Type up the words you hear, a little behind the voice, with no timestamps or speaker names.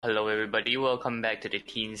Hello, everybody. Welcome back to the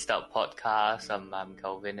Teen Stout Podcast. I'm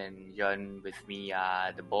Calvin, and John with me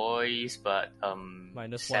are the boys, but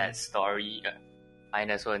Minus sad one. story.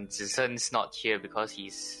 Minus one. Zizhen's not here because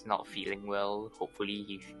he's not feeling well.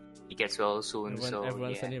 Hopefully he gets well soon.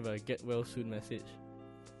 Everyone send him a get well soon message.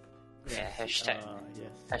 Yeah, hashtag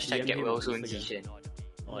DM get him well on soon, Instagram. Zizhen.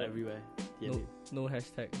 Or everywhere. DM him. No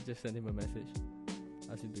hashtag, just send him a message.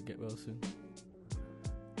 Ask him to get well soon.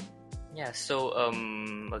 Yeah. So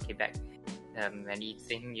okay, back.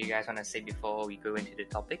 Anything you guys want to say before we go into the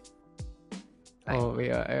topic? Oh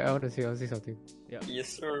wait, I want to say something. Yeah.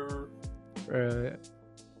 Yes, sir.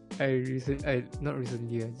 Not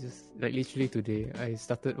recently. I just like literally today. I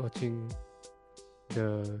started watching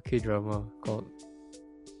the K drama called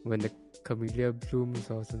When the Camellia Blooms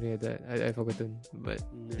or something like that. I've forgotten, but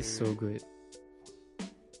it's so good.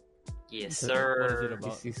 Yes, What is it sir.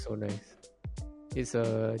 about? It's so nice. It's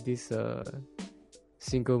this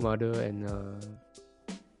single mother and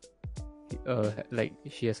like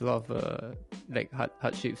she has a lot of like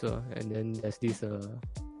hardships, and then there's this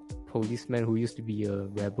policeman who used to be a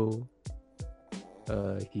rebel.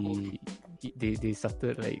 They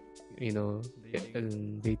started like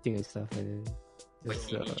dating and stuff, and then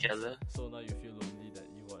just With each other. So now you feel lonely that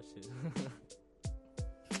you watched it.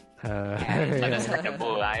 Yeah,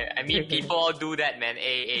 understandable. I mean, people all do that, man.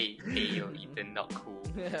 Hey, yo, Ethan, not cool.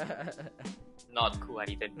 Not cool,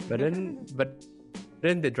 Ethan. but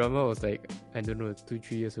then the drama was like, I don't know,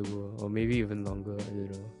 2-3 years ago, or maybe even longer. I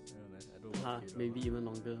don't know. I don't watch K-drama. Maybe even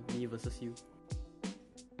longer. Me versus you.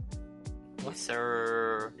 Yes,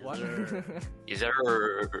 sir. What? Yes,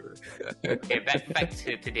 sir. Okay, back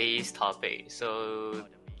to today's topic. So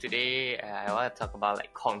today I want to talk about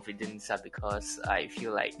like confidence, because I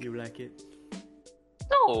feel like You like it?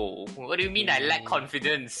 no. What do you mean? I lack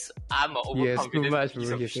confidence. I'm an He has too overconfident much, piece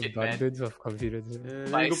bro. of He has shit, man. abundance of confidence.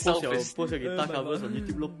 My Go self-esteem. post your guitar my covers mom. on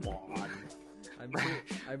YouTube lo.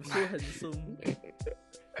 I'm so handsome.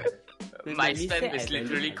 My stamp is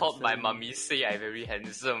literally called "My mummy say I very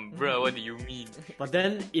handsome," bro. What do you mean? But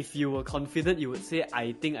then, if you were confident, you would say,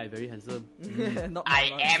 "I think I'm very handsome." Not I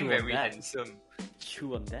my am True on very that. handsome.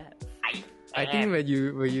 Chew on that. I think when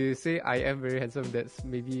you say I am very handsome, that's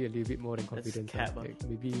maybe a little bit more than That's confidence. cap, Like,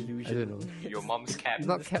 maybe Delusion. I don't know. Your mom's cap.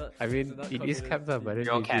 Not It's cap. not- I mean, it's not it is cap, confidence. but then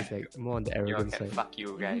Your maybe cap. it's like more on the Your arrogant cap. side. Fuck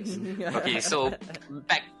you guys. Okay, so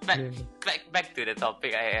back to the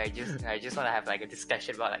topic. I just want to have like a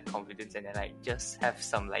discussion about like confidence, and then like just have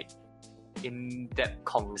some like in-depth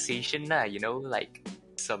conversation, like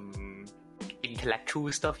some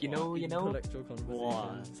intellectual stuff, you know. Intellectual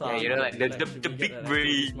Wow. conversation. Yeah, like the Should we big get an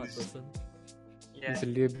brains. smart person? Yeah. It's a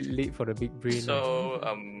little bit late for the big brain. So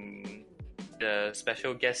the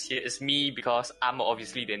special guest here is me because I'm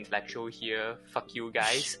obviously the intellectual here. Fuck you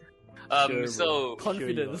guys. Sure, So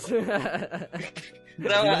Confidence. what I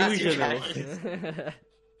wanna ask you Delusional. guys-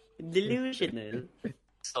 Delusional.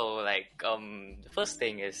 So like the first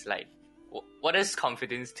thing is like what is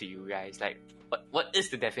confidence to you guys? Like what is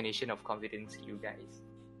the definition of confidence to you guys?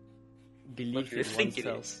 What Belief do you in think it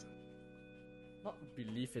oneself. is? Not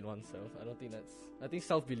belief in oneself. I don't think that's. I think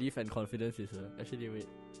self-belief and confidence is actually wait.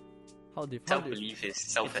 How do Self belief is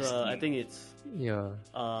self It's, esteem. I think it's Yeah.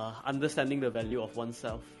 understanding the value of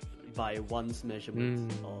oneself by one's measurements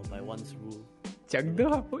Mm. or by one's rule. 讲得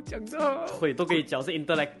好，讲得好。会都可以讲是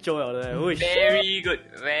intellectual 了的。喂 Very good,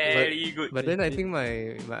 very good. But then I think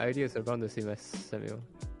my idea is around the same as Samuel.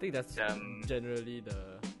 I think that's Um, generally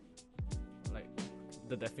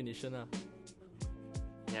the definition.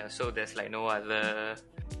 Yeah, so there's like no other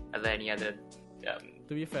any other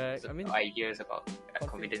To be fair, I mean, ideas about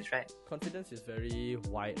confidence, right? confidence is very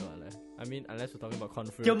wide. I mean, unless we're talking about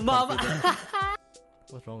confidence. Your mom.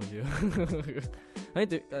 What's wrong with you? I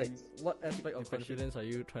mean, what aspect of confidence are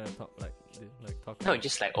you trying to talk talk No, about?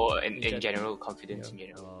 just like in general confidence in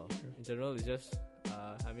general. In general, it's just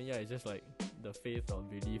I mean, it's just like the faith or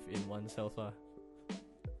belief in oneself.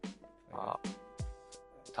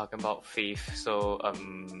 Talking about faith, so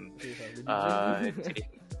Faith,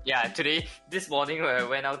 today this morning when I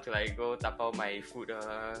went out to like go tap out my food, me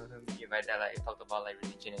and my dad like talked about like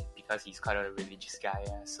religion because he's quite a religious guy,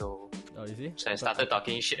 so oh, you see? I started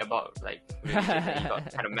talking shit about like religion and he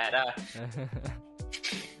got kind of mad,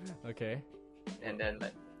 Okay. and then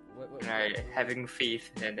like What, having faith,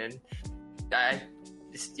 and then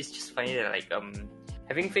it's just funny that like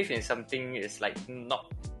having faith in something is like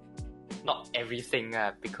not everything,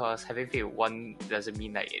 because having faith in one doesn't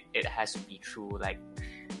mean like it has to be true. Like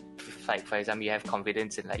for example, you have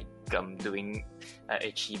confidence in like doing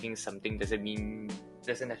achieving something doesn't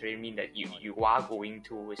necessarily mean that you are going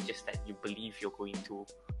to. It's just that you believe you're going to.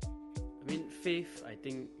 I mean, faith, I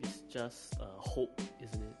think, is just hope,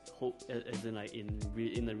 isn't it? Hope, as in like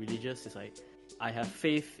in the religious, it's like I have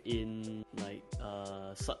faith in like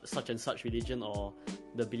such and such religion, or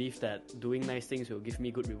the belief that doing nice things will give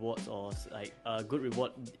me good rewards, or like a good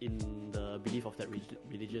reward in the belief of that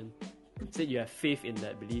religion. Say you have faith in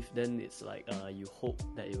that belief, then it's like you hope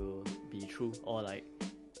that it will be true, or like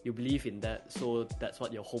you believe in that, so that's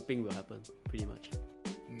what you're hoping will happen, pretty much.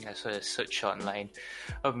 Yeah, so I search online.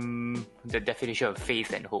 The definition of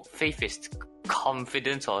faith and hope. Faith is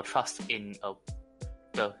confidence or trust in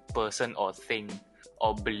the person or thing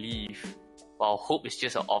or belief, while hope is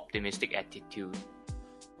just an optimistic attitude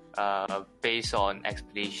based on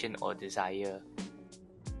expectation or desire.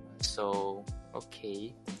 So,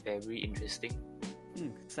 okay, very interesting.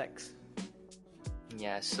 Sex.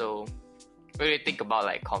 Yeah, so what do you think about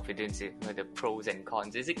like confidence, the pros and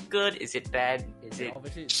cons? Is it good? Is it bad? Is it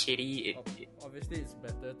Obviously, shitty? obviously, it's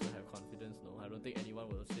better to have confidence. No, I don't think anyone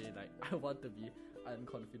will say like I want to be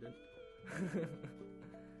unconfident.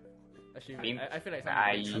 Actually, I feel like some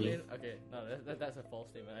people, I mean, okay, no, that's a false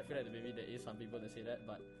statement. I feel like maybe there is some people that say that,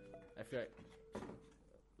 but I feel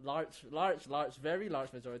like very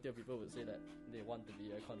large majority of people would say that they want to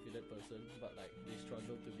be a confident person, but like they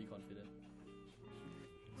struggle to be confident.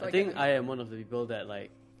 So I think I am one of the people that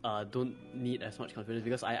like don't need as much confidence,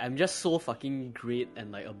 because I'm just so fucking great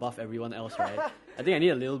and like above everyone else, right? I think I need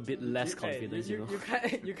a little bit less confidence, you know.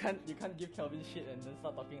 You can't give Kelvin shit and then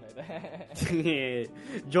start talking like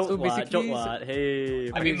that. Joke So what? basically, Joke what?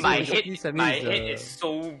 Hey. I mean, so my basically, head, Sammy my is, head is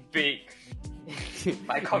so big.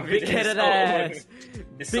 My confidence big-headed ass.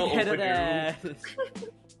 is so Big-headed over the ass. roof. So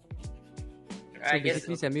I guess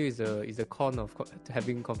basically, Samuel is a con of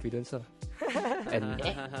having confidence, and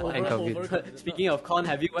Over- confidence. Speaking of con,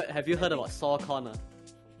 have you heard about Saw Con?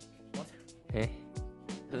 Eh?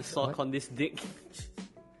 Saw What? Con this dick.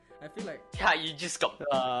 I feel like yeah, you just got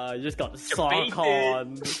You just got Saw debated.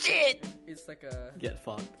 Con. Shit. it's like a Get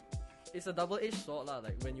fucked. double-edged sword lah.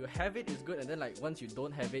 Like when you have it, it's good, and then like once you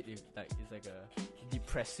don't have it, it's like a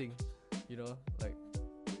depressing, you know, like.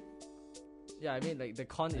 Yeah, I mean, like the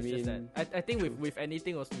con is just that. I think with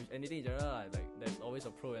anything or with anything in general, like there's always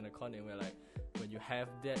a pro and a con, and where like when you have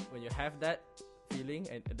that feeling,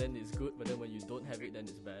 and then it's good, but then when you don't have it, then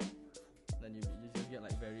it's bad. Then you just get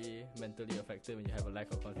like very mentally affected when you have a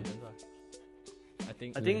lack of confidence. I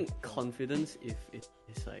think confidence, if it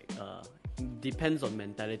is like depends on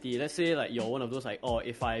mentality. Let's say like you're one of those like, oh,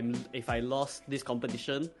 if I lost this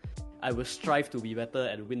competition, I will strive to be better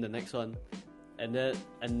and win the next one. And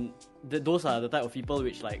those are the type of people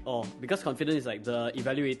which like, oh, because confidence is like the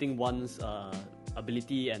evaluating one's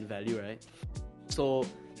ability and value, right? So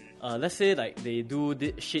let's say like they do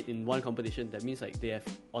shit in one competition, that means like they have,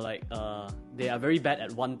 or like they are very bad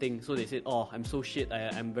at one thing, so they say, oh, I'm so shit, I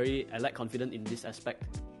lack confidence in this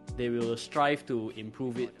aspect. They will strive to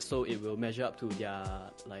improve it, so it will measure up to their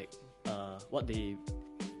like what they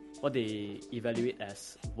evaluate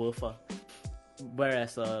as worth.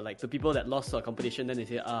 Whereas like the people that lost a competition, then they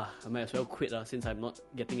say, I might as well quit since I'm not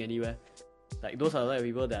getting anywhere. Like those are like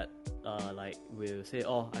people that like will say,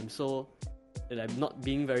 oh, I'm not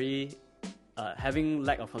being very having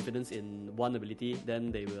lack of confidence in one ability.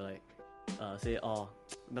 Then they will like say, oh,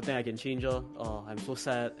 nothing I can change, oh, I'm so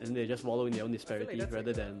sad, and they just wallow in their own disparity that's rather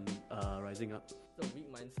like than rising up. it's a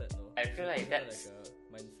weak mindset, no? I feel like that's like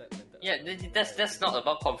a mindset. yeah. That's not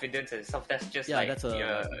about confidence and stuff. That's just like that's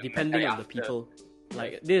your depending on the after. people.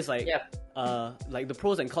 Like this, like Yeah. like the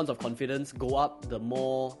pros and cons of confidence go up the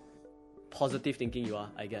more positive thinking you are,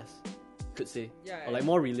 I guess. Could say. Yeah, Or like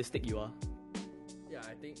more realistic you are. Yeah,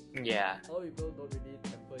 I think Yeah. a lot of people don't really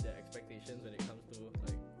temper their expectations when it comes to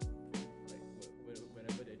like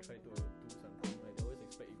whenever they try to do something. Like they always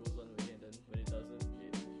expect it goes one way, and then when it doesn't,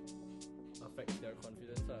 it affects their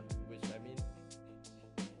confidence. Which I mean,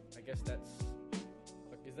 I guess that's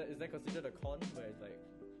is that considered a con where it's like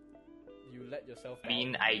you let yourself. I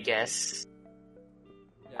mean, down? I guess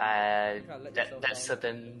Yeah, you can't let yourself that down.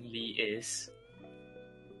 certainly is.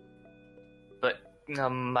 But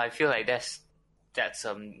I feel like that's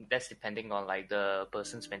depending on like the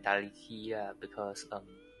person's mentality, because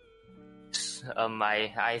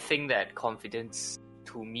I think that confidence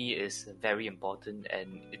to me is very important,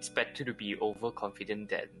 and it's better to be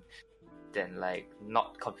overconfident than like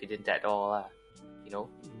not confident at all, you know.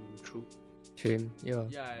 True. Shame, yeah.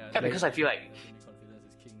 Yeah, because I feel like confidence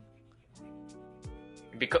is king.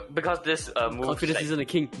 because this moves Confidence like, isn't a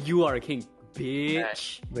king. You are a king,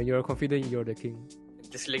 bitch. When you're confident, you're the king.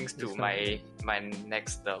 this links to It's my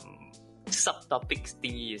next subtopic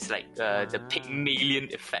thingy is like the Pygmalion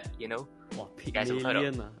effect, you know. Wow, guys have heard of-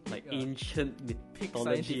 Pygmalion, like Yeah. ancient Pig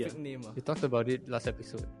mythology. scientific name. We talked about it last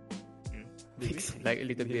episode. Like a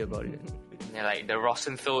little bit about it. Yeah, like the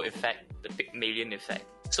Rosenthal effect, the Pygmalion effect.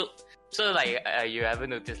 So like you ever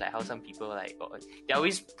notice like how some people like they're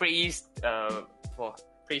always praised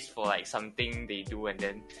for like something they do, and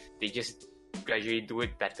then they just gradually do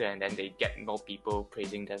it better, and then they get more people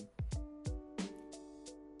praising them.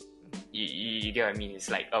 You get what I mean? It's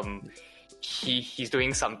like he's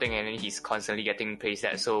doing something and then he's constantly getting praised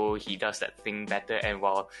at, so he does that thing better. And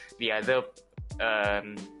while the other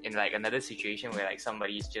in like another situation where like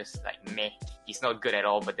somebody's just like meh, he's not good at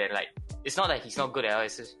all, but then like it's not that he's not good at all,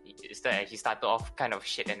 it's that he started off kind of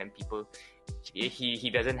shit, and then people he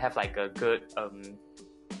doesn't have like a good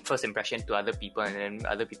first impression to other people, and then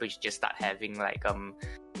other people just start having like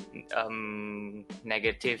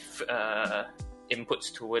negative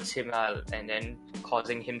inputs towards him, and then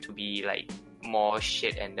causing him to be like more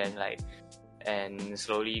shit, and then like and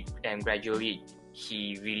slowly and gradually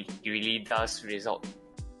he really does results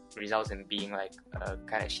in being like a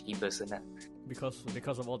kind of shitty person.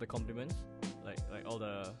 Because of all the compliments, like all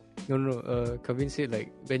the No. Kevin said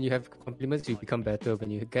like when you have compliments, you become better.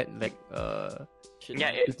 When you get like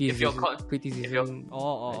Yeah, if you're criticism.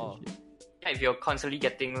 if you're constantly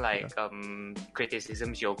getting like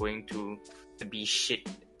criticisms, you're going to be shit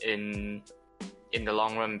in the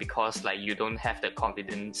long run, because like you don't have the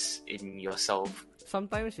confidence in yourself.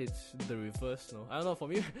 sometimes it's the reverse. No, I don't know. For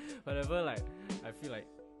me, whenever like I feel like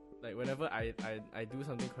whenever I do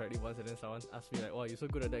something correctly once, and then someone asks me like, "Oh, you're so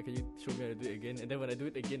good at that. Can you show me how to do it again?" And then when I do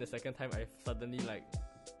it again the second time, I suddenly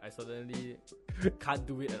can't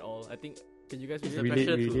do it at all. I think. Can you guys It's the Relate,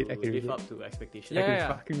 pressure relate, I to can live relate. up to expectations. I can Yeah.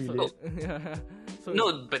 fucking So- relate. yeah. So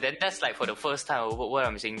No, but then that's like for the first time. What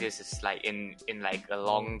I'm saying this is like in like a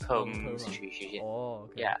long-term Long-term, situation.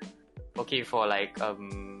 Oh, okay. Yeah. Okay, for like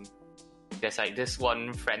there's like this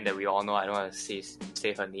one friend that we all know. I don't want to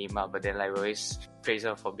say her name, but then like we always praise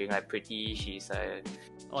her for being like pretty. She's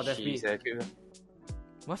Oh, that's me. she's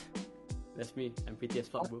What? That's me. I'm pretty as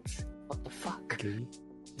fuck, bro. what the fuck? Okay.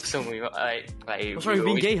 So we like What's we wrong with being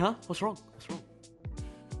always- gay, huh? What's wrong?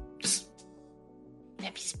 Just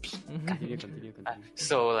let me speak. Continue.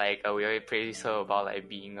 So like we always praise her about like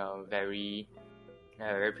being very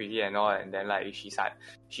pretty and all, and then like she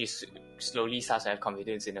slowly starts to have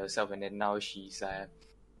confidence in herself, and then now she's a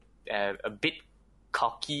bit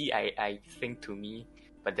cocky, I think, to me.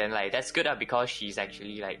 But then like that's good because she's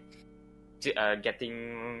actually like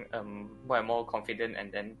getting more and more confident,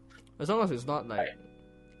 and then As long as it's not like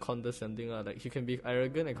condescending, like she can be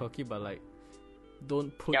arrogant and cocky, but like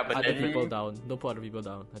don't put Yeah, but other then- people down. Don't put other people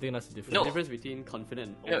down. I think that's the difference. No. The difference between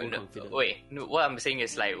confident and No, overconfident. wait. No, what I'm saying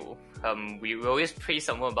is like we always praise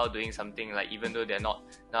someone about doing something, like even though they're not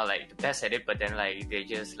like the best at it, but then like they're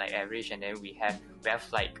just like average, and then we have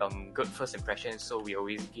like good first impressions, so we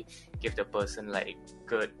always give the person like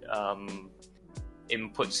good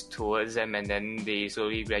inputs towards them, and then they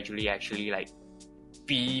slowly gradually actually like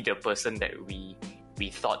be the person that we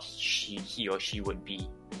thought he or she would be.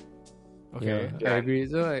 Okay. Yeah, I agree.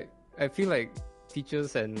 So I feel like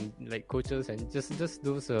teachers and like coaches and just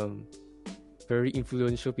those very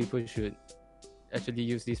influential people should actually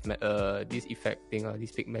use this this effect thing,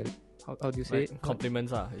 this pigment. How do you say Like, it?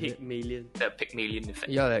 compliments are. Is it? Pygmalion. The Pygmalion effect.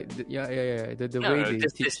 Yeah, like yeah. The No, way they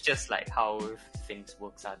this teach. is just like how things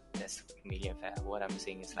works out. That's Pygmalion effect. What I'm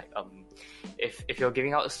saying is like if you're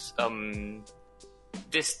giving out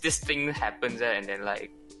this thing happens, and then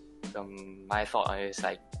like my thought on it is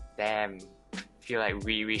like, damn, feel like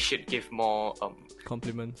we should give more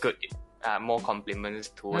Compliments. good more compliments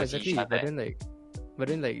No, towards exactly. each other. But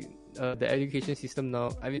then the education system now.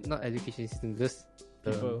 I mean, not education system. Just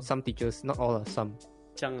People. some teachers, not all, some.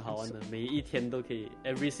 这样好玩的，每一天都可以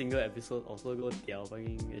every single episode also go 屌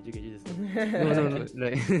fucking education system. No.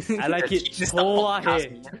 Like, I like The it. teachers start Hoa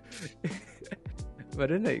podcasting, hey. but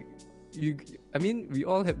then like I mean, we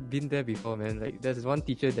all have been there before, man. Like, there's one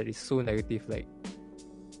teacher that is so negative. Like,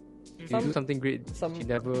 you do something great, she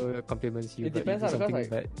never compliments you. It but depends you do because, something like,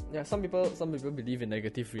 bad. Yeah, some people believe in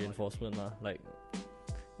negative reinforcement lah. Like,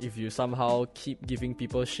 if you somehow keep giving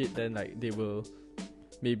people shit, then like they will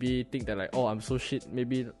maybe think that like, oh, I'm so shit.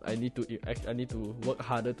 Maybe I need to work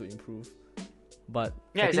harder to improve. But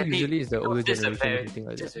Yeah, I think exactly. usually it's the older This is a generation very, who think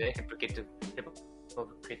like just that. very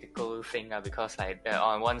hypocritical thing, because like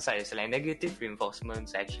on one side it's like negative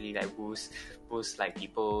reinforcements actually like boost like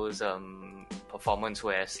people's performance,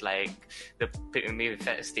 whereas like the Pygmalion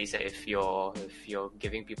effect states that if you're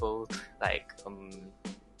giving people like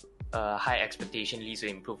high expectation leads to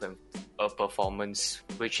improvement of performance,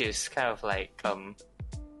 which is kind of like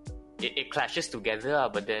it clashes together,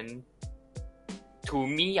 but then to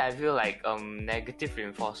me, I feel like negative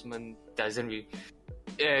reinforcement doesn't really.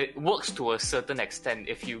 It works to a certain extent.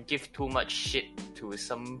 If you give too much shit to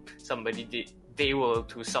somebody, they will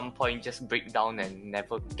to some point just break down and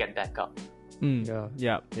never get back up. Yeah.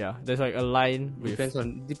 Yeah. There's like a line. Depends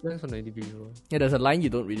on the individual. Yeah, there's a line you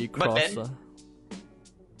don't really cross.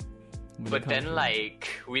 But then like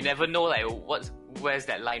we never know like where's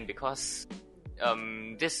that line, because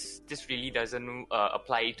this really doesn't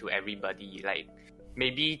apply to everybody. Like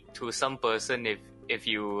maybe to some person, if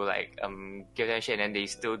you like give them shit and they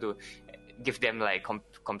still do give them like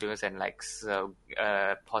compliments and like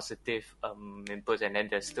positive inputs, and then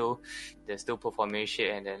they're still performing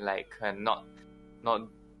shit, and then like not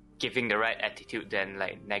giving the right attitude, then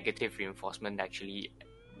like negative reinforcement actually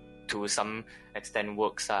to some extent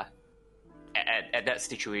works. At that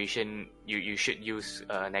situation, you should use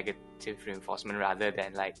negative reinforcement rather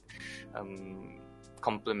than like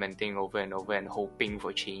complimenting over and over and hoping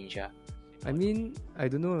for change. I mean, I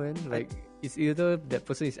don't know, man. Like, it's either that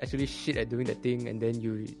person is actually shit at doing that thing, and then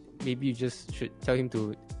you just should tell him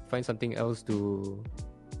to find something else to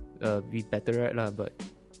be better at lah. But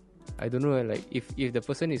I don't know, like if the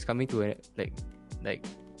person is coming to like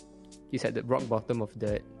he's at the rock bottom of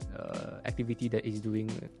that activity that he's doing,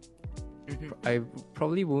 I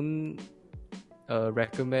probably won't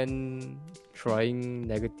recommend trying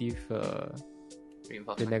the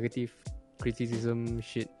negative criticism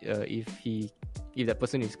shit if that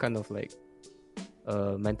person is kind of like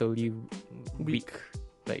mentally weak.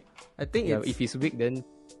 Like, I think if he's weak, then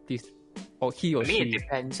please, or he or I mean, she. it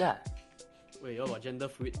depends. Wait, you're about gender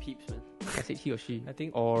fluid peeps, man. I said he or she. I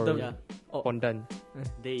think or Pondan.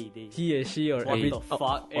 They. he or she or What the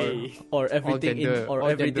fuck? Hey. or everything gender, or all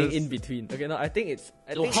everything genders. in between. Okay, no, I think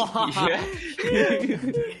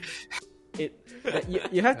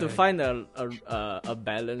you have to find a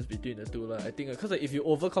balance between the two, I think, because like, if you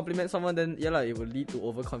over compliment someone, then it will lead to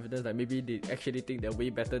overconfidence. Like maybe they actually think they're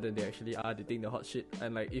way better than they actually are. They think they're hot shit,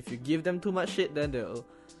 and like if you give them too much shit, then they'll,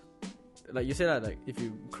 like you said, like if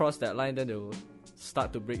you cross that line, then they'll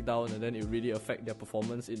start to break down, and then it really affect their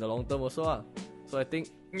performance in the long term also. So I think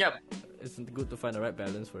it's good to find the right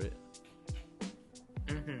balance for it.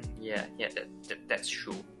 Yeah, that's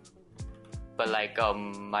true. But like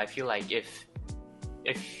I feel like if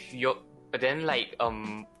you're, but then like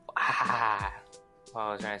what I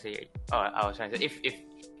was trying to say,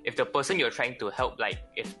 if the person you're trying to help, like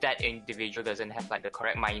if that individual doesn't have like the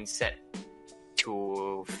correct mindset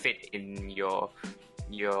to fit in your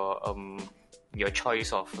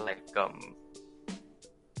choice of like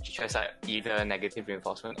either negative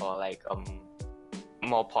reinforcement or like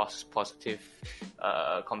more positive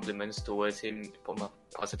compliments towards him,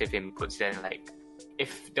 positive inputs, then like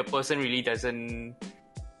if the person really doesn't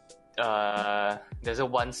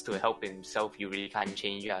wants to help himself, you really can't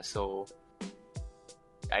change. So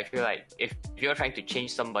I feel like if you're trying to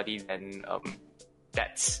change somebody, then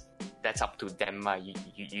that's up to them.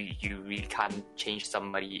 You really can't change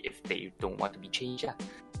somebody if they don't want to be changed.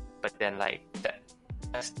 But then like that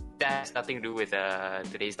has nothing to do with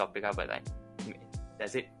today's topic. But like,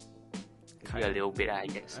 does it? A little bit, I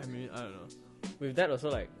guess. I mean, I don't know. With that also,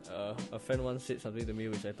 like a friend once said something to me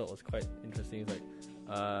which I thought was quite interesting. It's like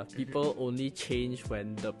people only change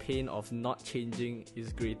when the pain of not changing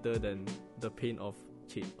is greater than the pain of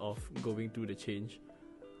going through the change.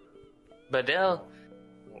 But they'll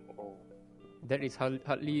that is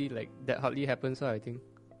hardly happens. I think.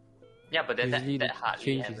 Yeah, but then usually that hardly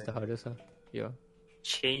change happens. is the hardest. Yeah.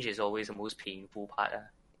 Change is always the most painful part.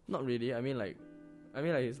 Not really. I mean,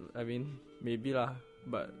 maybe lah.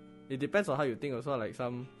 But it depends on how you think also. Like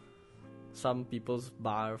some people's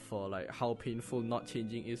bar for like how painful not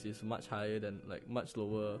changing is much higher than like much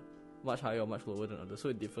higher or much lower than others. So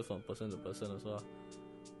it differs from person to person also.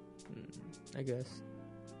 I guess.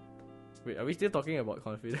 Wait, are we still talking about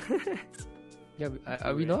confidence? Yeah,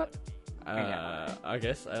 are we not? I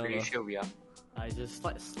guess I don't Pretty know. sure we are. I just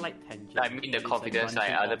slight tangent. I mean the It's confidence, like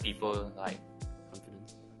branching other off people, like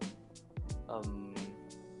confidence.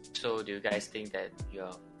 So do you guys think that you're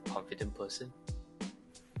a confident person?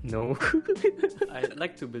 No. I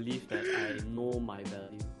like to believe that I know my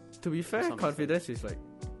value. To be fair, some confidence is like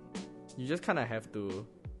you just kind of have to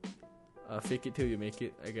fake it till you make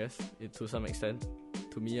it. I guess to some extent.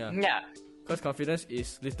 To me, Yeah. because confidence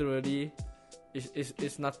is literally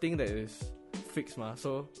is nothing that is fixed,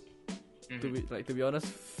 So to be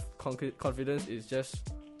honest, confidence is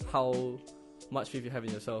just how much faith you have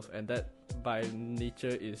in yourself, and that by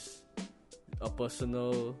nature is a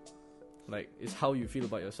personal, like, it's how you feel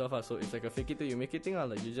about yourself. So it's like a fake it till you make it thing.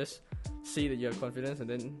 Like you just say that you have confidence and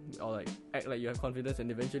then or like act like you have confidence,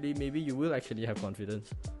 and eventually maybe you will actually have confidence.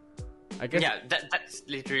 I guess. Yeah, that's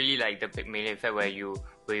literally like the Pygmalion effect where you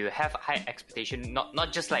have high expectation,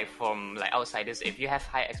 not just like from like outsiders. If you have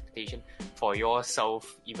high expectation for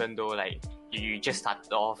yourself, even though like you just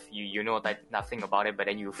started off, you know that nothing about it, but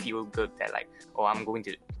then you feel good that like, oh, I'm going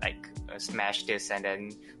to like smash this, and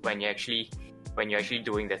then when you're actually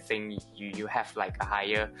doing the thing, you have like a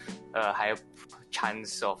higher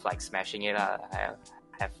chance of like smashing it.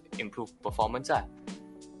 Have improved performance.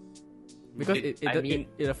 Because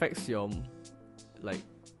it affects your like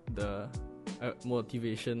the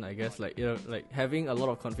motivation, I guess. Like, you know, like having a lot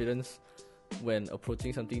of confidence when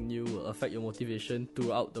approaching something new will affect your motivation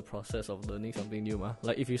throughout the process of learning something new.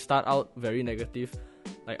 Like if you start out very negative,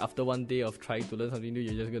 like after one day of trying to learn something new,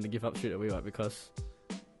 you're just gonna give up straight away, because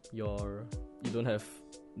you don't have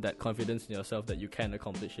that confidence in yourself that you can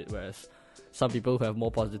accomplish it. Whereas some people who have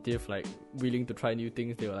more positive, like willing to try new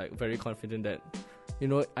things, they were like very confident that, you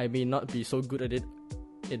know, I may not be so good at it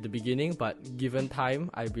at the beginning, but given time,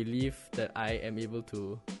 I believe that I am able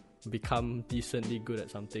to become decently good at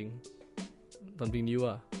something new.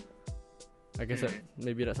 I guess that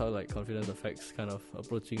maybe that's how like confidence affects kind of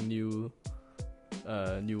approaching newer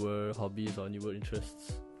hobbies or newer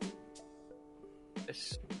interests.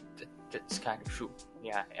 That's kind of true.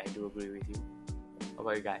 Yeah, I do agree with you. How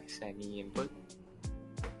about you guys? Any input?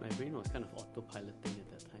 My brain was kind of autopiloting at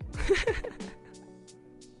that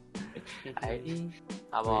time.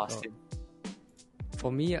 How about Austin?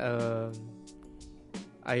 For me, I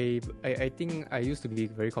think I used to be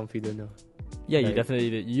very confident. Yeah, you Like- definitely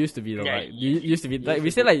did. You used to be the Yeah, like you used to be like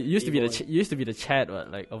we say like you used to be the Chad,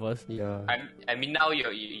 what, like of us. Yeah. I mean now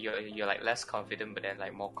you're like less confident, but then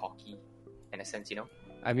like more cocky, in a sense, you know.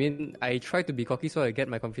 I mean, I try to be cocky so I get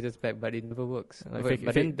my confidence back, but it never works. Like,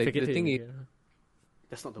 But then the fake it thing till is,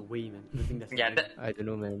 That's not the way, man. I think that's Yeah, the way. I don't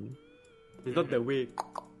know, man. It's not the way.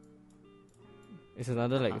 it's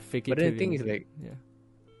another like fake it. But then till the thing you- is like, yeah.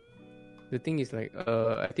 the thing is like,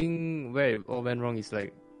 I think where it all went wrong is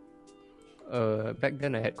like, back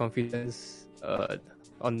then I had confidence,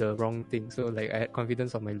 on the wrong thing. So like I had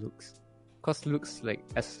confidence on my looks, cause looks like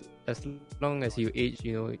as long as you age,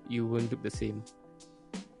 you know, you won't look the same.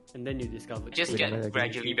 And then you discover. Just Wait, get am I lagging?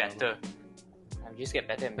 gradually better. Just get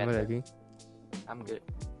better and Am I better. lagging?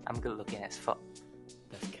 I'm good looking as fuck.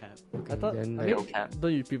 That's cap. I thought Then, I like, mean,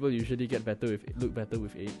 don't you people usually get better look better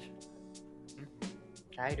with age?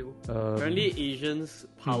 I do. Apparently, Asians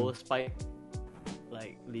power spike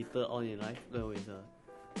like later on in life. No,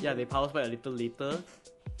 they power spike a little later,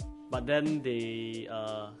 but then they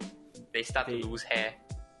Start to lose hair.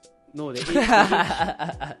 no they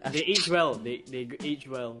age well. They age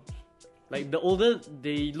well. Like the older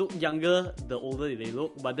they look younger, the older they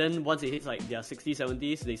look. But then once it hits like their 60s,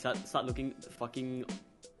 70s, they start looking fucking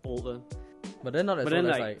older. But then not as But then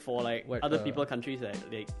old as, like for like what, other people countries, like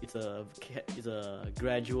it's a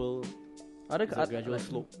gradual gradual like,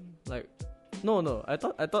 slope. Like, no. I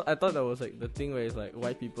thought that was like the thing where it's like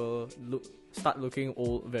white people start looking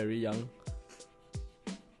old very young.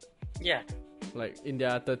 Yeah. Like in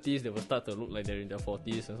their 30s, they will start to look like they're in their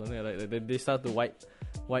 40s or something like that. They start to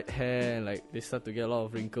white hair, and like they start to get a lot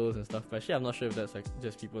of wrinkles and stuff. But actually, I'm not sure if that's like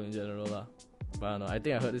just people in general lah. But I don't know. I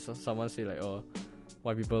think I heard someone say like, oh,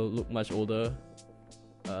 white people look much older.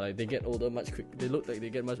 Like they get older much quick. They look like they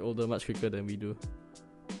get much older much quicker than we do.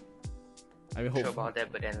 I mean, Sure about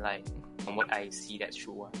that, but then like from what I see, that's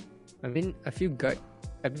true. I mean,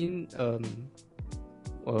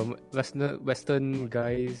 Western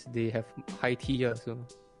guys, they have high T, so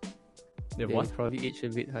they they what? probably age a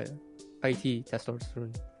bit higher. High T,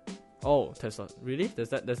 testosterone. Oh, Tesla. Really? Does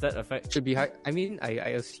that affect? Should be high. I mean, I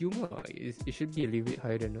assume it should be a little bit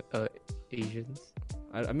higher than Asians.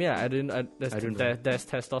 I mean, I don't know. Does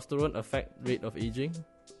testosterone affect rate of aging?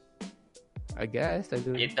 I guess I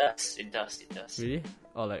don't. It does. Really?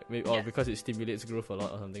 Or like maybe Yeah. because it stimulates growth a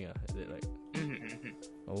lot or something? Is it like? Mhm.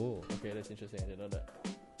 Oh, okay, that's interesting. I didn't know that.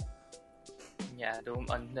 Yeah, don't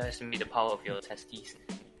underestimate the power of your testes.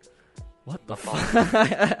 What the My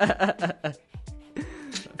fuck?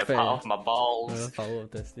 The power of my balls. Power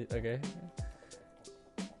of testes. Okay.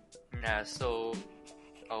 Yeah, so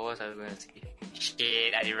what was I gonna say?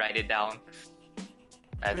 Shit, I didn't write it down.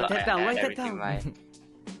 I thought that I down, had write that everything down. right.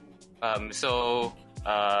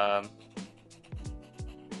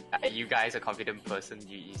 You guys a confident person?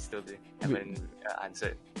 You still haven't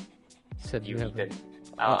answered. Said You we haven't. Ethan.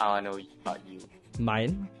 I wanna know about you.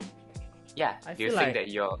 Mine. Yeah, I do you feel think like- that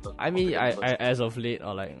you're? I mean, I confident person? as of late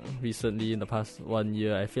or like recently in the past 1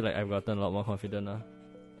 year, I feel like I've gotten a lot more confident now.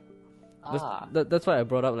 That's why I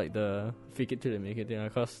brought up like the fake it till they make it thing.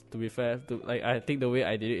 Because to be fair, I think the way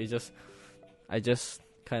I did it is I just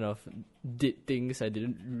kind of did things I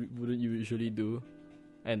wouldn't usually do,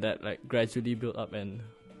 and that like gradually built up and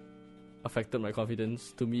affected my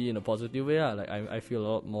confidence to me in a positive way. Like I feel a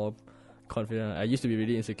lot more confident. I used to be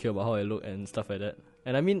really insecure about how I look and stuff like that.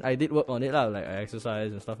 And I mean, I did work on it lah. Like I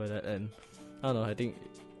exercise and stuff like that. And I don't know. I think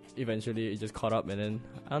eventually it just caught up, and then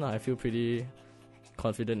I don't know. I feel pretty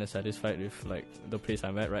confident and satisfied with like the place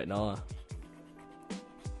I'm at right now.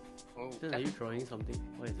 Oh, Are you drawing something?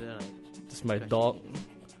 What is that? Like? It's my dog.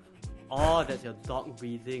 Oh, that's your dog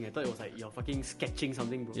breathing. I thought it was like you're fucking sketching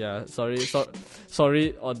something, bro. Yeah,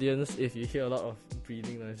 sorry, audience. If you hear a lot of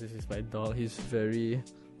breathing noises, it's my dog. He's very.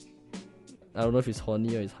 I don't know if he's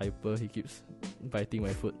horny or he's hyper. He keeps biting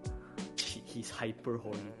my foot. He's hyper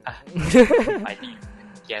horny. I think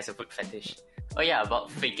he has a foot fetish. Oh yeah,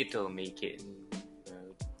 about fake it till make it.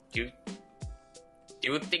 Do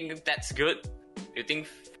you think that's good? Do you think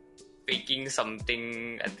faking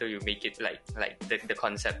something until you make it like the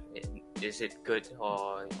concept, is it good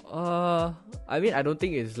or? I mean, I don't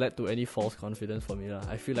think it's led to any false confidence for me lah.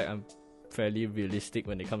 I feel like I'm fairly realistic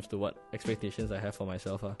when it comes to what expectations I have for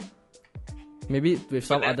myself. Maybe with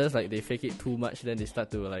some others, like they fake it too much, then they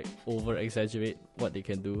start to like over exaggerate what they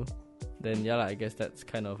can do. Then yeah, I guess that's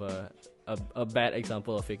kind of a bad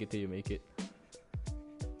example of fake it till you make it.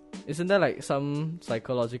 Isn't there like some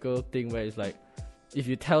psychological thing where it's like, if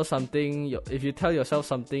you tell yourself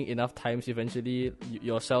something enough times, eventually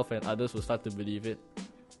yourself and others will start to believe it.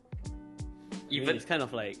 Even it's kind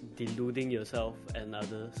of like deluding yourself and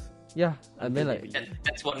others. Yeah, I mean like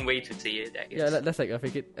that's one way to say it, I guess. Yeah, that's like a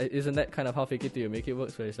fake it. Isn't that kind of how fake it till you make it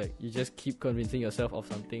works? Where it's like you just keep convincing yourself of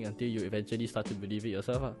something until you eventually start to believe it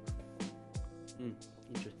yourself.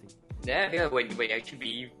 Interesting. Yeah. When you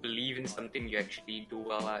actually believe in something, you actually do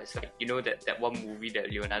well. It's like, you know, that one movie that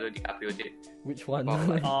Leonardo DiCaprio did. Which one?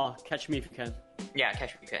 Catch Me If You Can. Yeah,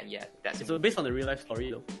 Catch Me If You Can. Yeah, that's it. So based on the real life story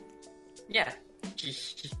though. Yeah.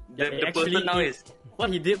 The person now is what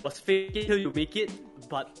he did was fake it till you make it,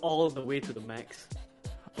 but all the way to the max.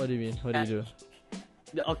 What do you mean? What do you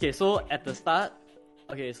do? Okay, so at the start,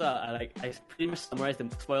 so I pretty much summarized the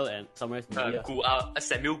spoil and summarized the movie.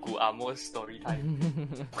 Samuel Guillermo's story time.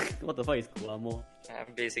 What the fuck is Guillermo?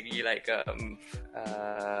 Basically like a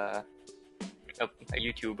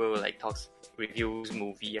YouTuber who like reviews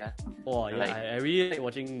movie. Oh yeah, like, I really like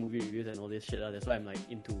watching movie reviews and all this shit. That's why I'm like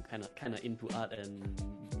kind of into art and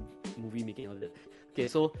movie making all that. Okay,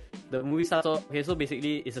 so the movie starts off. Okay, so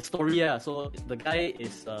basically it's a story. Yeah, so the guy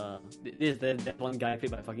is this is that one guy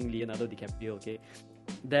played by fucking Leonardo DiCaprio. Okay,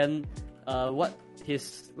 then when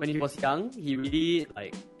he was young, he really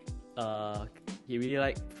liked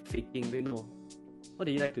faking. You know, what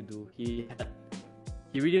did he like to do? He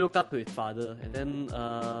really looked up to his father, and then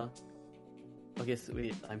okay, so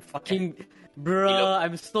wait, I'm fucking bruh,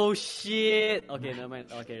 I'm so shit. Okay, never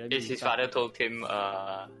mind. Okay, his father told him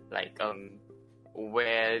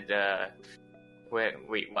where the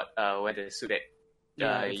suit at.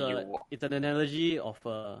 It's an analogy of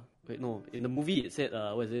in the movie it said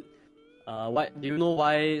what is it? What do you know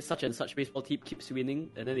why such and such baseball team keeps winning?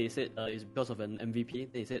 And then they said it's because of an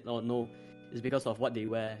MVP. They said no, it's because of what they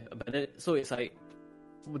wear. But then, so it's like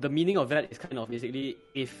the meaning of that is kind of basically,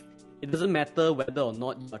 if it doesn't matter whether or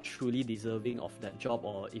not you are truly deserving of that job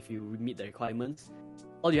or if you meet the requirements,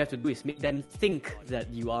 all you have to do is make them think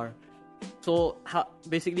that you are. So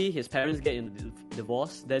basically, his parents get in a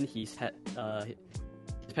divorce. Then his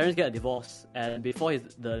parents get a divorce, and before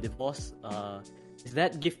the divorce, his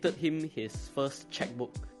dad gifted him his first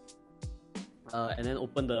checkbook, and then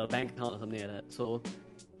opened the bank account or something like that. So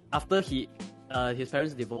after his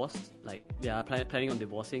parents divorced, like they are planning on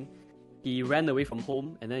divorcing, he ran away from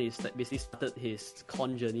home, and then he basically started his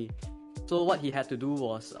con journey. So what he had to do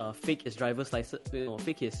was fake his driver's license,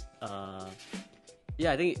 fake his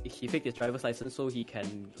I think he faked his driver's license so he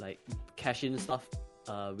can like cash in stuff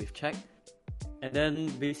with check. And then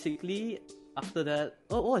basically after that,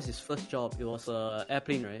 what was his first job? It was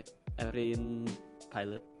airplane, right? Airplane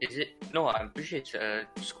pilot. Is it? No, I'm pretty sure it's a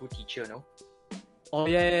school teacher, no? Oh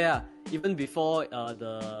yeah. Even before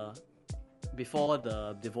the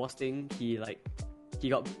divorce thing, he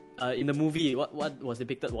got in the movie. What was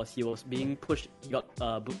depicted was he was being pushed. He got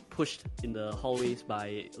pushed in the hallways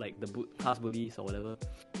by like the class bullies or whatever.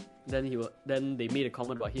 Then they made a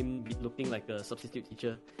comment about him looking like a substitute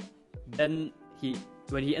teacher. Then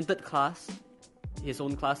when he entered his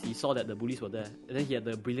own class, he saw that the bullies were there, and then he had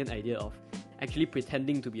the brilliant idea of actually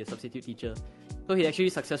pretending to be a substitute teacher. So he actually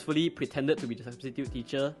successfully pretended to be the substitute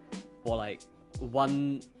teacher for like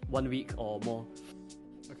one week or more.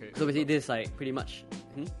 Okay. So basically, this is like pretty much.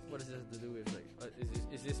 What does this have to do with like?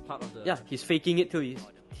 Is this part of the? Yeah, he's faking it till he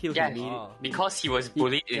Yeah, made it. because he was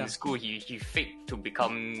bullied in yeah. school, he faked to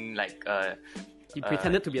become like He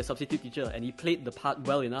pretended to be a substitute teacher, and he played the part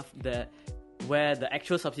well enough that where the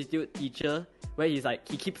actual substitute teacher, where he's like,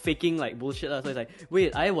 he keep faking like bullshit. So he's like,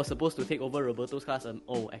 wait, I was supposed to take over Roberto's class, and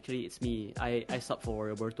oh, actually it's me. I sub for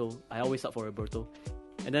Roberto. I always sub for Roberto.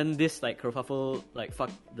 And then this like kerfuffle like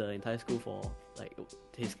fucked the entire school for like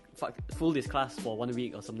fooled his class for 1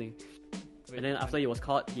 week or something. And then after he was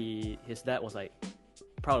caught, his dad was like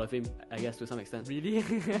proud of him, I guess, to some extent. Really?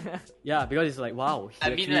 Yeah, because it's like, wow, he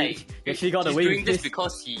actually got he's away doing with this this.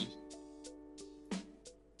 because he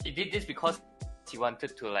did this because he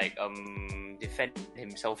wanted to like defend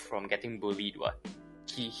himself from getting bullied. What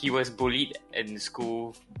he was bullied in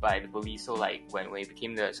school by the bully, so like when he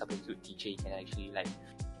became the substitute teacher, he can actually like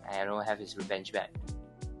I don't know, have his revenge back.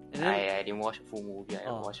 And then, I didn't watch a full movie.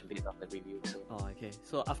 I watched a bit of the review. So okay.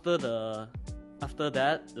 So after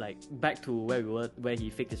that, like back to where we were, where he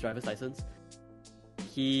faked his driver's license.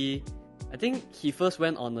 I think he first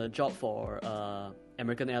went on a job for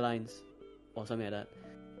American Airlines or something like that.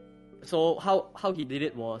 So how he did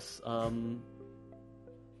it was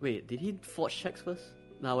wait, did he forge checks first?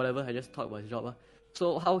 Nah, whatever. I just talked about his job.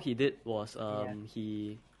 So how he did was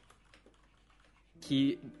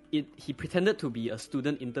he pretended to be a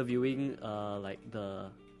student interviewing like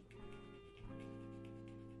the.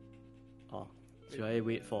 Oh, should I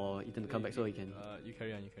wait for Ethan to come back so he can? You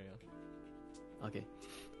carry on. Okay.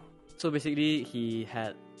 So basically, he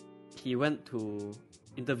went to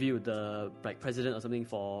interview the like president or something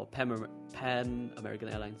for Pan American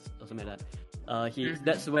Airlines or something like that.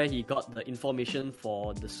 That's where he got the information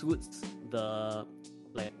for the suits, the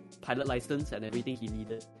like pilot license and everything he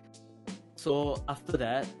needed. So after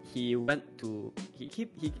that, he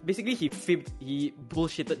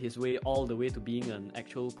bullshitted his way all the way to being an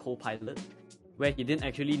actual co-pilot, where he didn't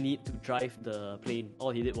actually need to drive the plane. All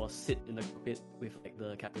he did was sit in the cockpit with like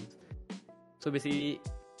the captains. So basically,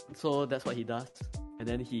 that's what he does. And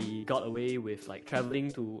then he got away with like traveling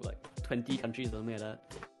to like 20 countries or something like that,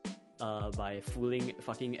 by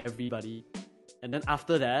fucking everybody. And then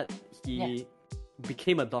after that, he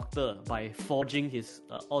became a doctor by forging his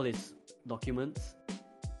all his documents,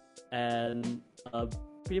 and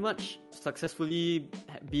pretty much successfully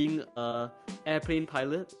being a airplane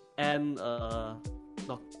pilot and not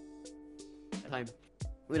at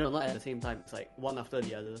the same time. It's like one after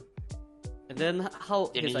the other. And then how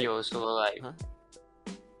didn't he also like? Huh?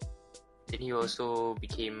 Didn't he also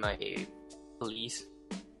became a police,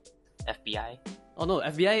 FBI? Oh no,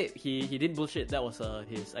 FBI. He didn't bullshit. That was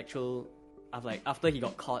his actual. After he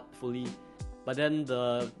got caught fully. But then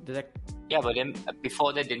but then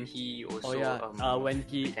before that, didn't he also? When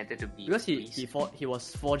he pretended to be because he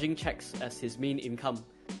was forging checks as his main income.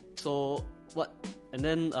 So what? And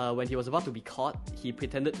then when he was about to be caught, he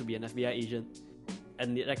pretended to be an FBI agent,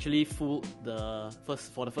 and it actually fooled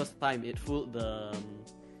for the first time. It fooled the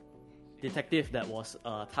detective that was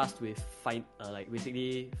tasked with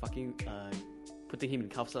basically fucking putting him in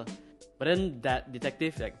cuffs. But then that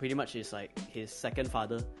detective pretty much is like his second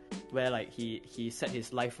father, where like he set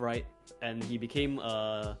his life right, and he became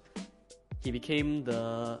a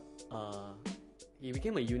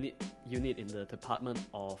unit in the department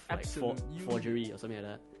of like forgery or something like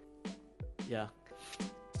that. Yeah.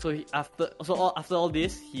 So after all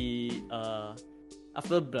this,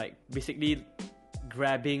 after like basically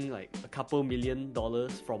grabbing like a couple $1 million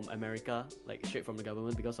from America, like straight from the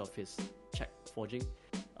government because of his check forging.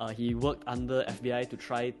 He worked under FBI to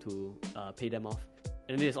try to pay them off.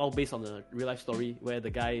 And it is all based on a real life story where the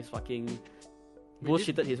guy is fucking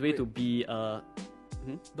bullshitted his way to be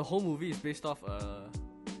The whole movie is based off a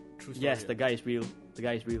true story. Yes, the guy is real.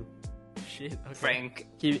 Shit, okay. Frank.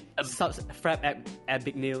 Frap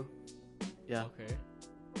Abagnale. Yeah. Okay.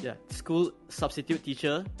 Yeah. School substitute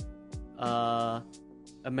teacher. Pan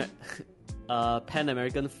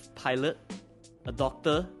American pilot. A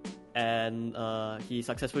doctor. And he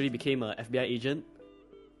successfully became an FBI agent.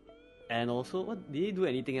 And also, what did he do?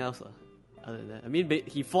 Anything else? Other than that, I mean,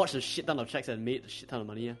 he forged a shit ton of checks and made a shit ton of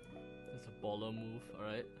money. That's a baller move,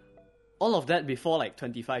 alright. All of that before like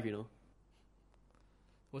 25, you know.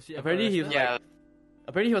 Was he apparently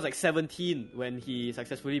arrested? He was like 17 when he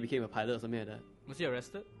successfully became a pilot or something like that. Was he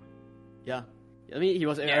arrested? Yeah, I mean he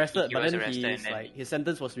was arrested, he but was then arrested his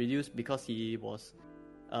sentence was reduced because he was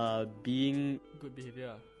being good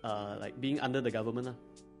behavior. Like being under the government.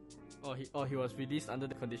 He was released under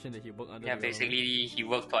the condition that he worked under. Yeah, the basically he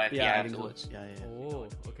worked for FBI afterwards. Yeah. Oh,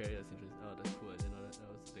 okay, that's interesting. Oh, that's cool. I didn't know that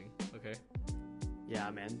was the thing. Okay. Yeah,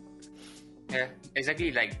 man. Yeah,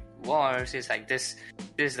 exactly like what I want to say is like this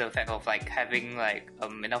is the fact of like having like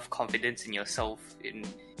enough confidence in yourself in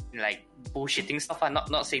like bullshitting stuff. I'm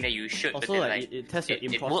not saying that you should, Also, but then, like it tests your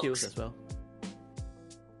improv skills as well.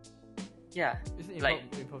 Yeah, Isn't like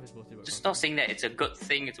improv is mostly about just not saying that it's a good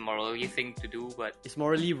thing, it's a morally thing to do, but It's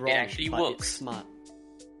morally wrong, actually but works. it's smart.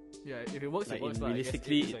 Yeah, if it works, Like it works. But I guess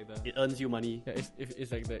realistically, it's like the, it earns you money. yeah,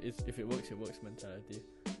 it's like that. If it works mentality.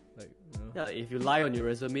 Like, you know. Yeah, if you lie on your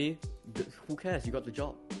resume, who cares? You got the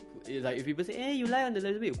job. It's like if people say, "Hey, you lie on the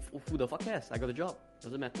resume," who the fuck cares? I got the job.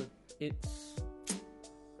 Doesn't matter. It's.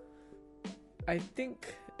 I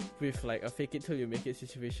think with like a fake it till you make it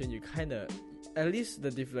situation, you kind of, at least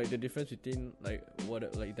the difference between like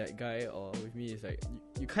what like that guy or with me is like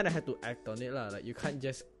you kind of had to act on it lah. Like you can't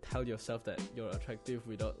just tell yourself that you're attractive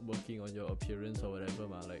without working on your appearance or whatever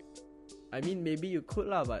ma. Like, I mean maybe you could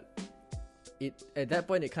lah, but it at that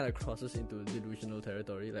point it kind of crosses into delusional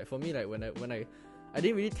territory. Like for me, like when I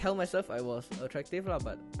didn't really tell myself I was attractive lah,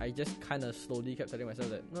 but I just kind of slowly kept telling myself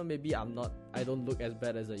that no, maybe I don't look as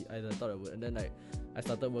bad as I thought I would. And then like I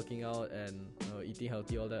started working out and eating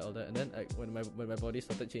healthy, all that. And then like when my body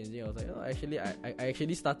started changing, I was like, oh, actually I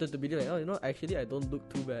actually started to believe like, oh, you know, actually I don't look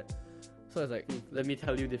too bad. So I was like, Let me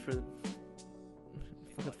tell you different.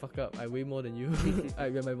 fuck up, I weigh more than you. I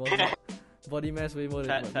weigh my body mass way more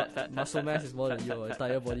than muscle mass is more than your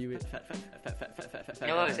entire body weight. you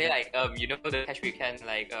know what I say, like you know the Catch Me Can,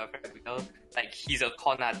 like Fred Abagnale, like he's a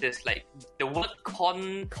con artist. Like the word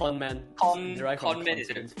con Man. derived Con from man is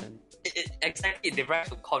confidence, man. exactly, it derives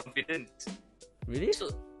from confidence. Really? So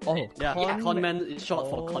Oh, Yeah, con man is short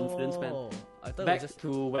for confidence, man. I thought Back it was just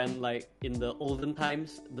to when, like, in the olden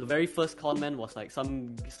times, the very first con man was like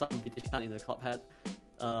some British man in a top hat.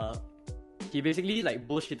 He basically like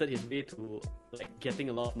bullshitted his way to like getting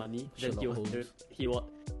a lot of money. Then Sherlock Holmes.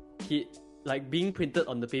 he like being printed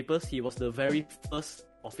on the papers. He was the very first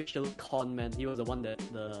official con man. He was the one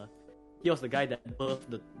he was the guy that birthed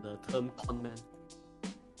the term con man.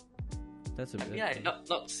 that's a I bit. mean, I'm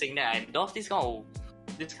not saying that I endorse this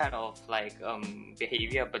kind of like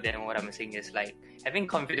behavior, but then what I'm saying is like having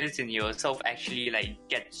confidence in yourself actually like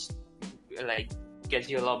gets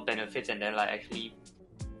you a lot of benefits, and then like actually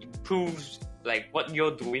improves like what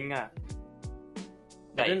you're doing. But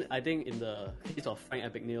Like, then I think in the case of Frank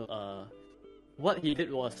Abagnale, what he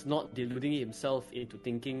did was not deluding himself into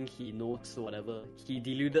thinking he knows whatever. He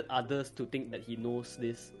deluded others to think that he knows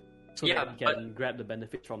this, so Yeah, that he can grab the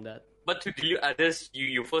benefit from that. but to delude others,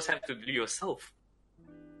 you first have to delude yourself.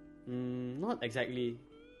 Not exactly.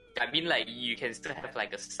 I mean, like you can still have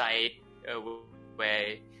like a side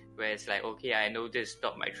where it's like, okay, I know this is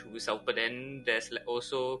not my true self, but then there's like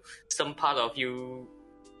also some part of you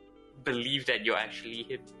believe that you're actually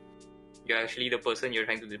him. You're actually the person you're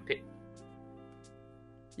trying to depict.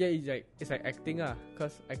 Yeah, it's like acting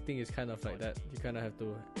cause acting is kind of like that. You kind of have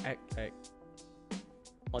to act.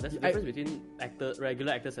 Oh, there's a difference between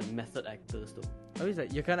regular actors and method actors, though. I mean, it's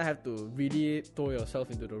like you kind of have to really throw yourself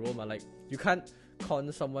into the role, Like you can't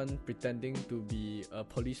con someone pretending to be a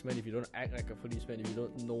policeman if you don't act like a policeman. If you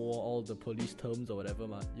don't know all the police terms or whatever,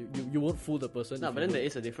 You won't fool the person. No, but then there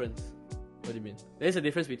is a difference. What do you mean? There is a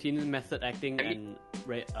difference between method acting and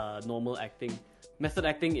normal acting. Method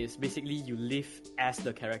acting is basically you live as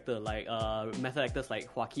the character. Like method actors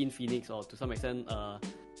like Joaquin Phoenix, or to some extent,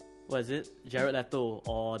 what is it? Jared Leto,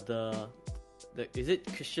 or is it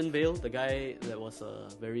Christian Bale, the guy that was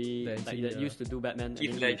very that used to do Batman,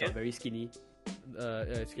 Heath and then he Ledger. got very skinny.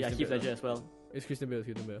 It's Yeah, Heath Ledger as well. It's Christian Bale.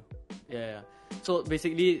 Yeah. So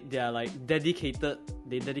basically, they are like dedicated.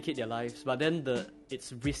 They dedicate their lives, but then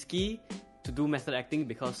it's risky to do method acting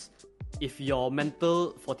because if your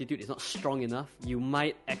mental fortitude is not strong enough, you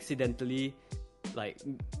might accidentally, like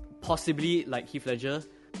possibly like Heath Ledger,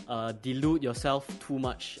 delude yourself too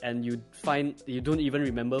much, and you find you don't even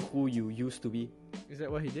remember who you used to be. Is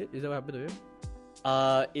that what he did? Is that what happened to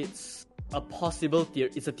him? It's a possible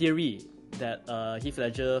theory. It's a theory that Heath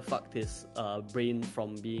Ledger fucked his brain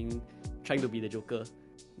from trying to be the Joker,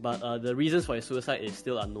 but the reasons for his suicide is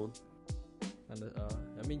still unknown.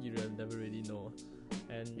 I mean, you never really know.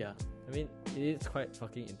 And Yeah. I mean, it is quite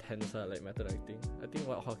fucking intense, like method acting. I think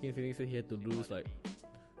what Joaquin Phoenix said, he had to lose like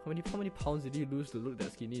how many pounds did he lose to look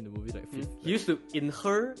that skinny in the movie? Like, He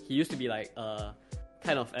used to be like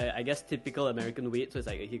kind of I guess typical American weight, so it's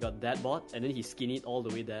like he got that bod and then he skinnied all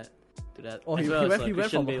the way there to that. Oh, as he well as, went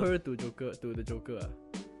Christian from Bale. her to the Joker.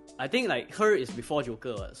 I think like her is before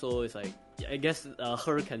Joker, so it's like I guess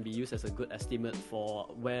her can be used as a good estimate for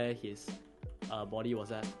where his body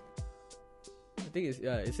was at. I think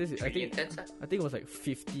it says I Pretty think intense. it was like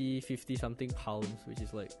 50 something pounds, which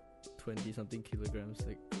is like 20 something kilograms.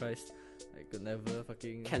 Like Christ, I could never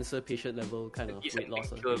fucking. cancer patient level kind of 30 weight loss.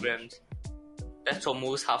 something kilograms. That's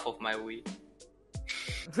almost half of my weight.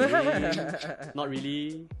 Not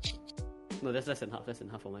really. No, that's less than half. Less than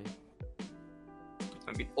half of mine.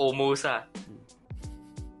 I mean, almost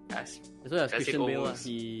That's As well as That's it, Christian Bale, almost.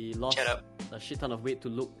 he lost Shut up. a shit ton of weight to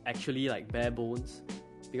look actually like bare bones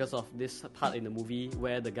because of this part in the movie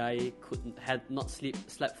where the guy had not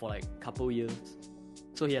slept for like couple years,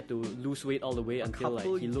 so he had to lose weight all the way until like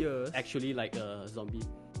couple he looked years? actually like a zombie.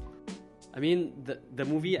 I mean, the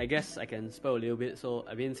movie, I guess I can spoil a little bit. So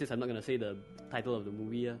I mean, since I'm not gonna say the title of the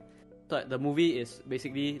movie, so the movie is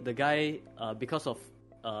basically the guy because of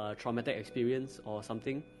traumatic experience or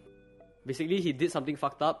something. Basically, he did something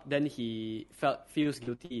fucked up. Then he feels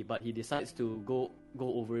guilty, but he decides to go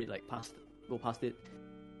over it, like go past it.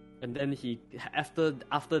 And then he after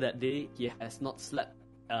that day, he has not slept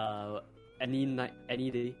any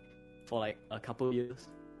day for like a couple years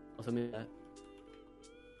or something like that.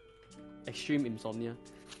 Extreme insomnia.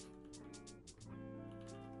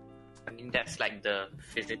 I mean, that's like the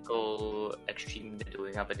physical extreme they're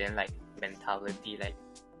doing, but then like mentality, like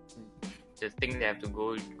the thing they have to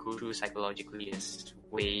go through psychologically is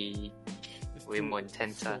way more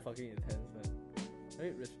intense. So fucking intense, man. I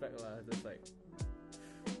mean, respect lah. Just like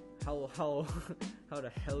how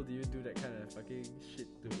the hell do you do that kind of fucking shit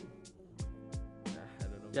to? I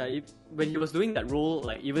don't know. Yeah, when he was doing that role,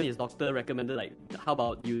 like even his doctor recommended, like, how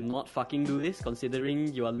about you not fucking do this,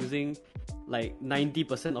 considering you are losing like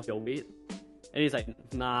 90% of your weight. And he's like,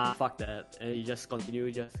 nah, fuck that, and he just go.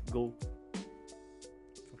 Fucking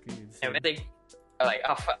insane. And I think, like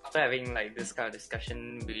after having like this kind of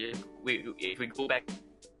discussion, if we go back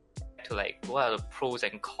to like what are the pros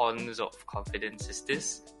and cons of confidence? Is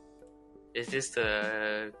this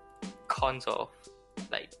the cons of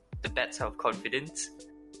like the bad side of confidence?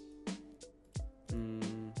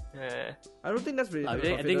 I don't think that's really I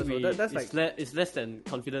confidence. think That's like it's less than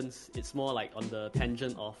confidence. It's more like on the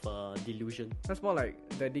tangent of delusion. that's more like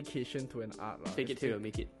dedication to an art lah. Fake it till you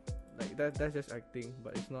make it. Like that's just acting,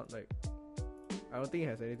 but it's not like I don't think it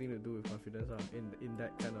has anything to do with confidence in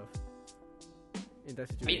that kind of in that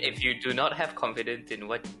I situation. mean, if you do not have confidence in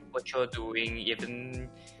what you're doing, even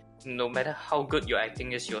no matter how good your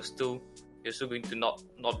acting is, you're still going to not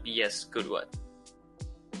be as good,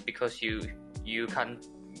 because you can't.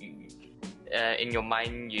 In your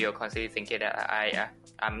mind, you're constantly thinking that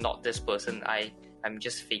I'm not this person. I'm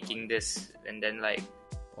just faking this, and then like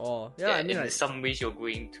I mean, in like, some ways you're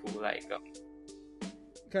going to like you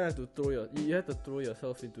kind of have to you have to throw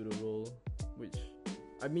yourself into the role, which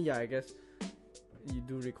I mean, I guess you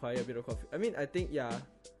do require a bit of confidence. I mean, I think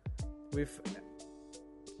with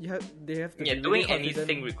they have to be doing really confident.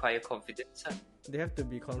 anything require confidence. They have to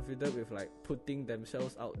be confident with like putting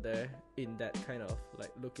themselves out there in that kind of like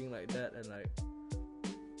looking like that, and like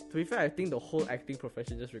to be fair, I think the whole acting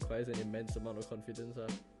profession just requires an immense amount of confidence.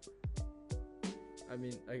 I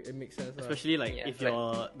mean, it makes sense. Especially like Yeah, if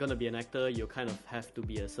you're gonna be an actor, you kind of have to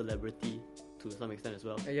be a celebrity to some extent as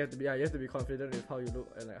well. And you have to be confident with how you look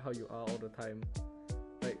and like how you are all the time.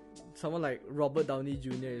 Like someone like Robert Downey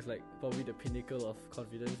Jr. is like probably the pinnacle of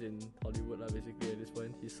confidence in Hollywood basically at this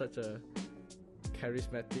point. He's such a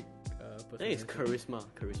charismatic person. I think it's charisma.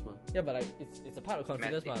 Yeah, but like it's a part of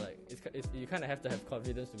confidence, man. Like it's you kind of have to have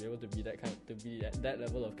confidence to be able to be at that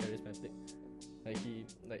level of charismatic. Like he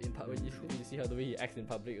like in when you see how the way he acts in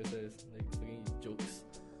public also is like making jokes.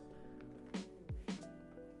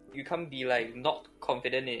 You can't be like not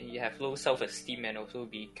confident and you have low self-esteem and also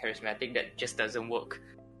be charismatic. That just doesn't work.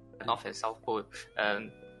 North and South Pole,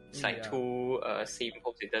 it's like two same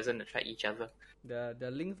poles. It doesn't attract each other. The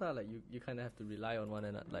links are like you kind of have to rely on one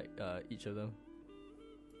another, like each of them.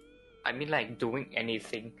 I mean, like doing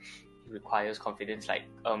anything requires confidence. Like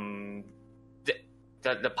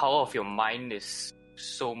the power of your mind is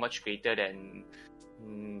so much greater than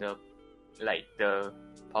the power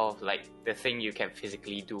of like the thing you can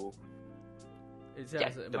physically do. It's Yeah,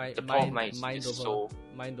 the power of mind mind is over so.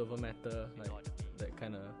 mind over matter, like that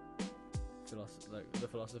kind of like the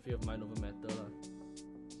philosophy of mind over matter lah.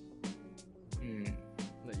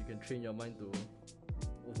 Like you can train your mind to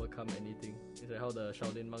overcome anything. It's like how the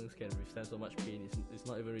Shaolin monks can withstand so much pain. It's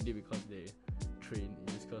not even really because they train.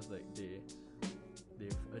 It's because like they've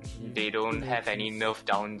achieved. They don't have any nerve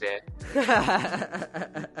down there.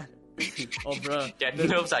 Oh, bruh. Their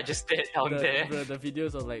nerves are just dead down there. The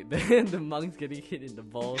videos of like the monks getting hit in the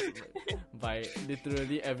balls by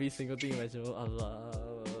literally every single thing imaginable. Allah.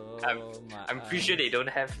 I'm pretty sure they don't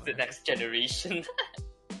have the next generation.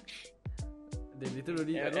 They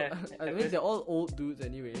literally. I mean, they're all old dudes,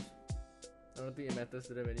 anyways. I don't think it matters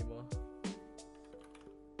to them anymore.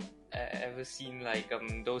 ever seen like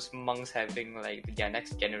those monks having like their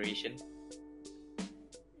next generation?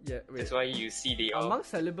 Yeah, wait. That's why you see they Are are monks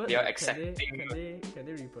celibate? they are Like, accepting. Can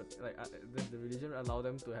they like does the religion allow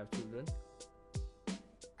them to have children?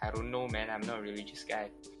 I don't know, man. I'm not a religious guy.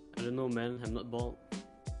 I don't know, man. I'm not bald.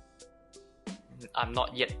 I'm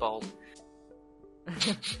not yet bald.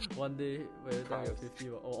 One day, by the time we're 50,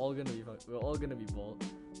 we're all gonna be bald.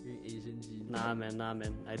 Being Asian genes. Nah, man.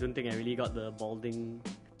 I don't think I really got the balding.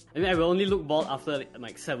 I mean, I will only look bald after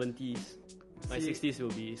like 70s. My See- 60s will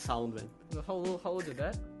be sound, man. How old is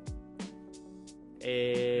that?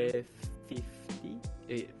 50?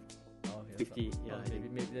 Oh, okay, 50, yeah, I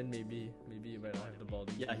think. maybe you might not have the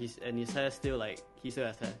balding. Yeah, his hair still like, he still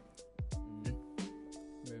has hair.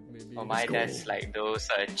 Maybe. Oh, my dad's like those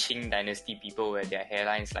Qing dynasty people where their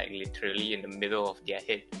hairline's like literally in the middle of their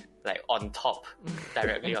head, like on top,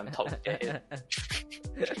 directly on top of their head.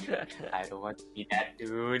 I don't want to be that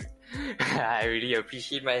dude. I really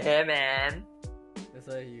appreciate my hair, man. That's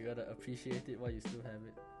why you gotta appreciate it while you still have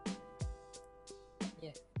it.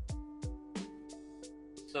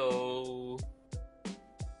 So,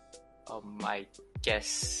 I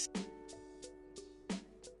guess.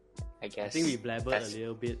 I think we blabbered that's- a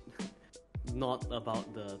little bit, not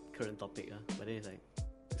about the current topic, but then it's like,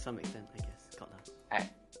 to some extent, I guess. God,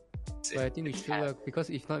 But I think we should, because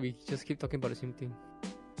if not, we just keep talking about the same thing.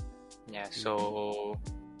 Yeah, so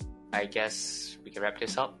I guess we can wrap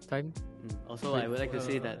this up. Time? Also, I would like to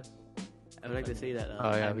say that. we I'm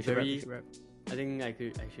should very. wrap. I think I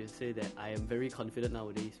should say that I am very confident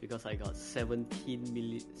nowadays because I got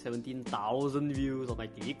 17,000 views on my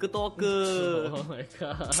TikToker. Oh my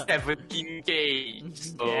god. 17K.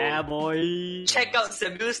 So Yeah, boy. check out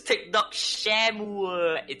Samuel's TikTok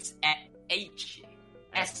Shamua. It's at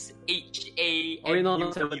HSHA. Oh, no,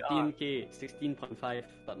 not 17K, 16.5.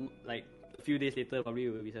 But like a few days later, probably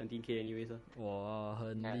it will be 17K anyways. 哇，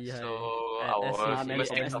很 Yeah, 厉害。 so At our famous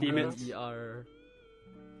estimates. SAMUER.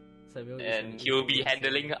 Samuel is and an he'll be influencer.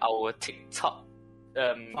 handling our TikTok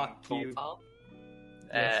Fuck you. profile.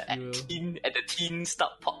 Yes, you will. At the Teen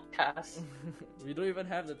Start Podcast. We don't even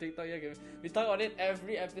have the TikTok yet. We talk about it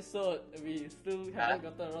every episode. We still haven't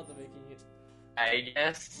gotten around to making it. I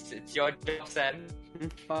guess it's your job, Sam.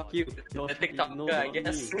 Fuck you. The TikToker, no, I not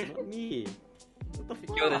guess. Me, not me. What the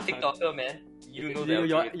fuck? You're the TikToker, man. You know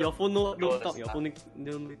that. Your phone no Know all the TikTok. Your stuff. phone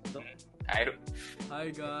no TikTok. I don't. Hi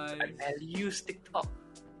guys. I barely use TikTok.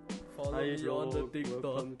 Follow Hi, me on the bro. TikTok.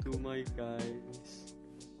 Welcome to my guys.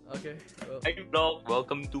 Okay. Well, Hi vlog.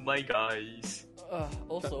 Welcome to my guys.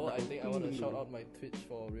 also, I think I want to shout out my Twitch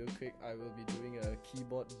for real quick. I will be doing a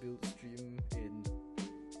keyboard build stream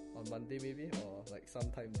on Monday maybe, or like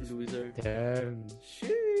sometime this week. Loser. Damn.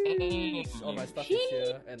 Sheesh. All my stuff is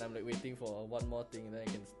here, and I'm like waiting for one more thing, and then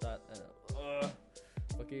I can start.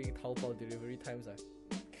 Fucking Taobao delivery times are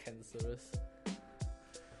cancerous.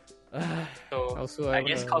 So Also, I I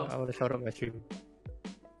guess want to shout out my stream.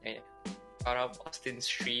 shout out Austin's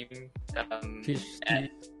stream.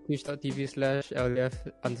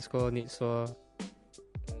 Twitch.tv/LF_Nitswa.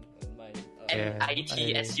 And my Yeah,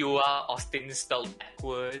 NITSUR Austin spelled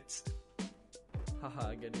backwards. haha,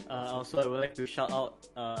 I get it. Also, I would like to shout out,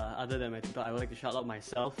 other than my TikTok, I would like to shout out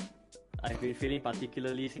myself. I've been feeling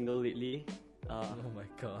particularly single lately. Oh my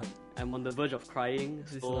god. I'm on the verge of crying.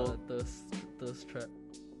 This is So, a thirst trap.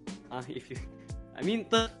 if you, I mean,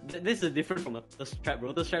 this is different from a thirst trap,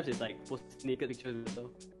 bro. Thirst traps is like post naked pictures and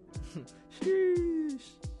stuff. Sheesh.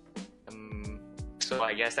 So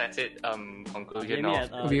I guess that's it. Conclusion Name me of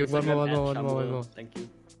at, Okay, Instagram one at more. Shamua. Thank you.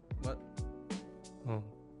 What? Oh.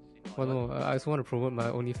 One more. I also want to promote my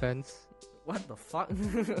OnlyFans. What the fuck?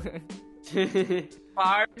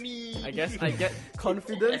 Farmy. I get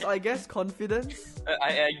confidence. I guess confidence.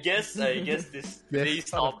 I guess this today's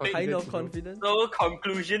topic. Kind of bro. confidence. So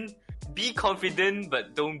conclusion: be confident,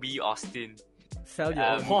 but don't be Austin. Sell your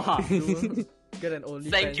own. Wow. Do- Get an OnlyFans.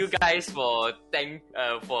 Thank you guys for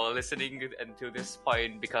listening until this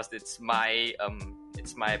point, because it's my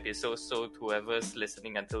episode. So to whoever's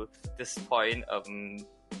listening until this point,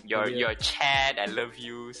 your Chad, I love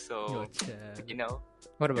you. So Your chat. you know,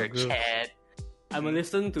 What your about girls? Chad. I'm gonna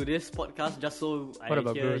listen to this podcast just so What I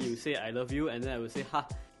about hear girls? you say I love you, and then I will say, ha,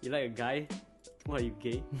 you like a guy? What, are you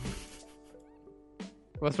gay?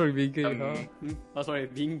 What's wrong with being gay? Um, Oh, sorry,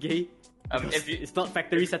 being gay? If you It's not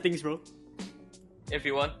factory settings, bro. if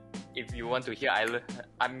you want to hear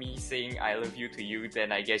me saying I love you to you,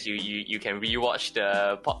 then I guess you can rewatch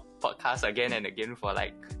the podcast again and again for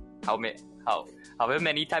like however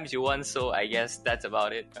many times you want. So I guess that's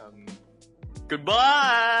about it.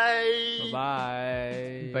 Goodbye.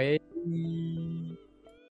 Bye. Bye.